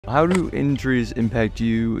How do injuries impact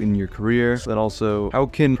you in your career? And also, how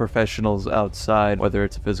can professionals outside, whether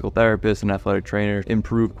it's a physical therapist, an athletic trainer,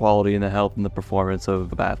 improve quality in the health and the performance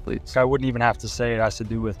of athletes? I wouldn't even have to say it has to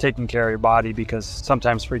do with taking care of your body, because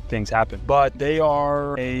sometimes freak things happen. But they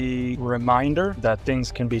are a reminder that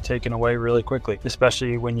things can be taken away really quickly,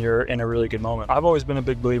 especially when you're in a really good moment. I've always been a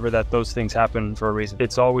big believer that those things happen for a reason.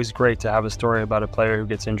 It's always great to have a story about a player who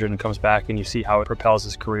gets injured and comes back, and you see how it propels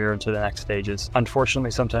his career into the next stages.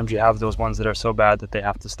 Unfortunately, sometimes you have those ones that are so bad that they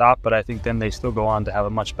have to stop, but I think then they still go on to have a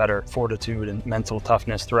much better fortitude and mental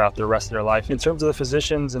toughness throughout the rest of their life. In terms of the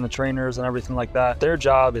physicians and the trainers and everything like that, their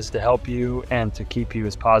job is to help you and to keep you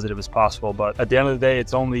as positive as possible. But at the end of the day,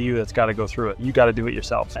 it's only you that's got to go through it. You got to do it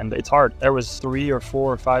yourself. And it's hard. There was 3 or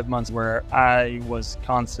 4 or 5 months where I was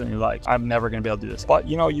constantly like, I'm never going to be able to do this. But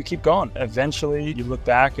you know, you keep going. Eventually you look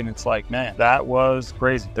back and it's like, man, that was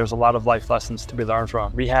crazy. There's a lot of life lessons to be learned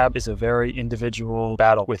from. Rehab is a very individual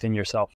battle within yourself.